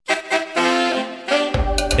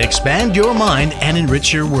Expand your mind and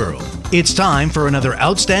enrich your world. It's time for another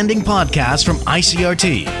outstanding podcast from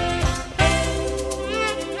ICRT.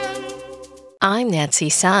 I'm Nancy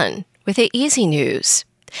Sun with the Easy News.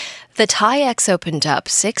 The Tai-Ex opened up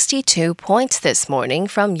 62 points this morning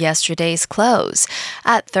from yesterday's close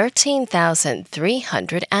at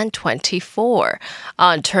 13,324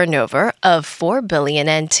 on turnover of 4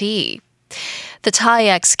 billion NT. The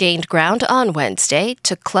Tai-Ex gained ground on Wednesday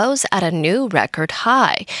to close at a new record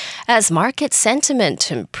high as market sentiment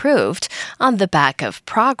improved on the back of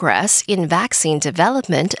progress in vaccine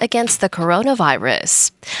development against the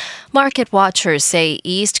coronavirus. Market watchers say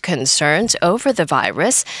eased concerns over the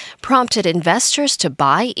virus prompted investors to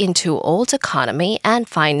buy into old economy and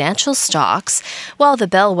financial stocks, while the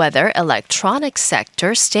bellwether electronics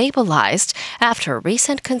sector stabilized after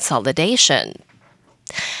recent consolidation.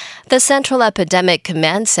 The Central Epidemic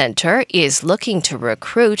Command Center is looking to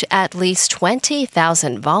recruit at least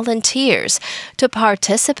 20,000 volunteers to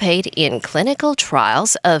participate in clinical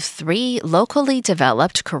trials of 3 locally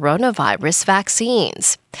developed coronavirus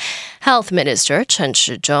vaccines. Health Minister Chen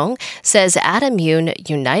Shizhong says Adammune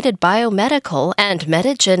United Biomedical and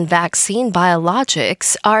Medigen Vaccine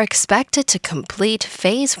Biologics are expected to complete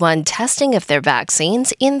Phase 1 testing of their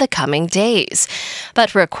vaccines in the coming days,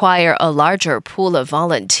 but require a larger pool of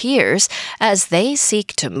volunteers as they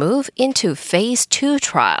seek to move into Phase 2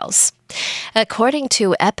 trials. According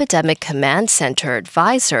to Epidemic Command Center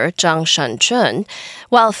advisor Zhang Shenjun,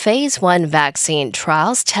 while Phase 1 vaccine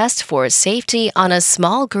trials test for safety on a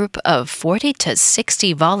small group of 40 to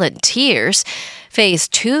 60 volunteers, Phase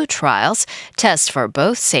 2 trials test for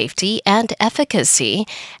both safety and efficacy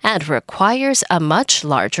and requires a much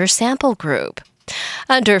larger sample group.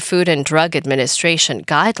 Under Food and Drug Administration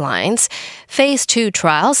guidelines, Phase 2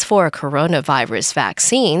 trials for coronavirus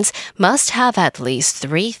vaccines must have at least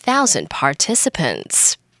 3,000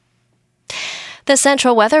 participants. The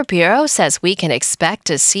Central Weather Bureau says we can expect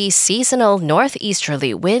to see seasonal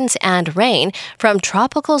northeasterly winds and rain from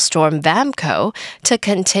Tropical Storm Vamco to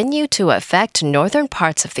continue to affect northern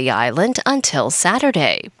parts of the island until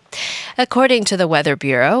Saturday. According to the Weather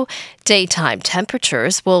Bureau, daytime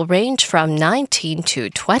temperatures will range from 19 to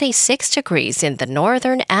 26 degrees in the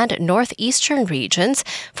northern and northeastern regions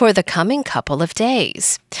for the coming couple of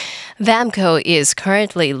days. Vamco is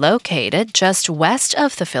currently located just west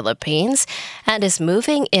of the Philippines and is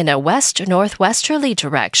moving in a west-northwesterly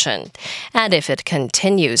direction. And if it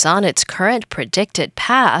continues on its current predicted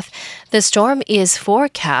path, the storm is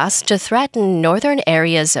forecast to threaten northern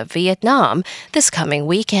areas of Vietnam this coming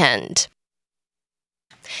weekend.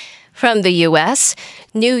 From the U.S.,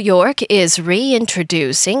 New York is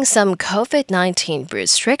reintroducing some COVID-19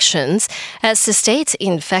 restrictions as the state's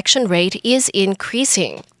infection rate is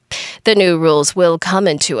increasing. The new rules will come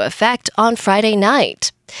into effect on Friday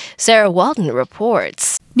night. Sarah Walton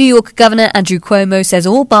reports. New York Governor Andrew Cuomo says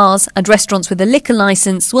all bars and restaurants with a liquor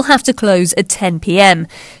license will have to close at 10 p.m.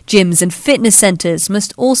 Gyms and fitness centres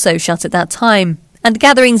must also shut at that time, and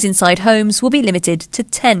gatherings inside homes will be limited to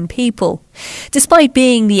 10 people. Despite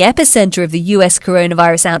being the epicenter of the US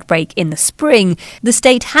coronavirus outbreak in the spring, the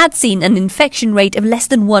state had seen an infection rate of less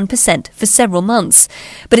than 1% for several months,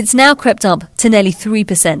 but it's now crept up to nearly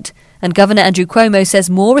 3%. And Governor Andrew Cuomo says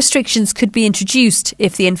more restrictions could be introduced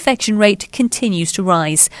if the infection rate continues to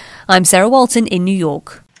rise. I'm Sarah Walton in New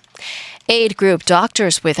York. Aid group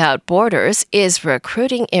Doctors Without Borders is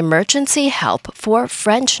recruiting emergency help for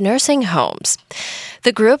French nursing homes.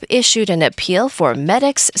 The group issued an appeal for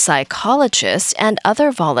medics, psychologists, and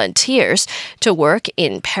other volunteers to work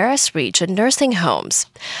in Paris region nursing homes.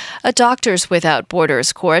 A Doctors Without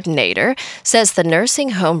Borders coordinator says the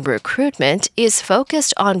nursing home recruitment is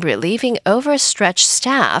focused on relieving overstretched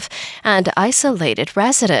staff and isolated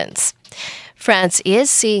residents. France is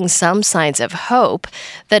seeing some signs of hope.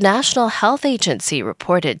 The National Health Agency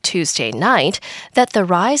reported Tuesday night that the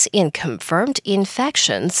rise in confirmed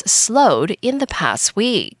infections slowed in the past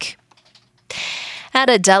week. And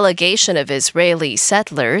a delegation of Israeli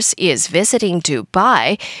settlers is visiting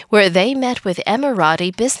Dubai, where they met with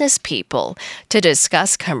Emirati business people to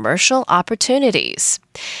discuss commercial opportunities.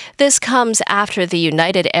 This comes after the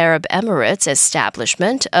United Arab Emirates'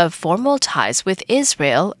 establishment of formal ties with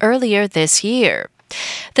Israel earlier this year.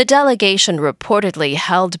 The delegation reportedly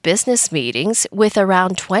held business meetings with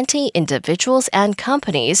around 20 individuals and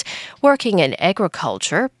companies working in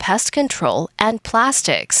agriculture, pest control, and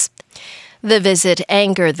plastics. The visit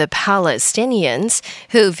angered the Palestinians,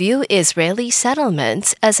 who view Israeli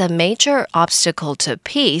settlements as a major obstacle to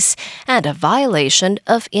peace and a violation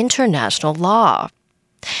of international law.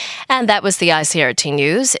 And that was the ICRT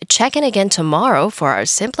News. Check in again tomorrow for our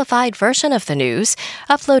simplified version of the news,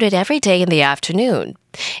 uploaded every day in the afternoon.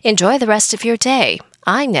 Enjoy the rest of your day.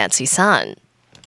 I'm Nancy Sun.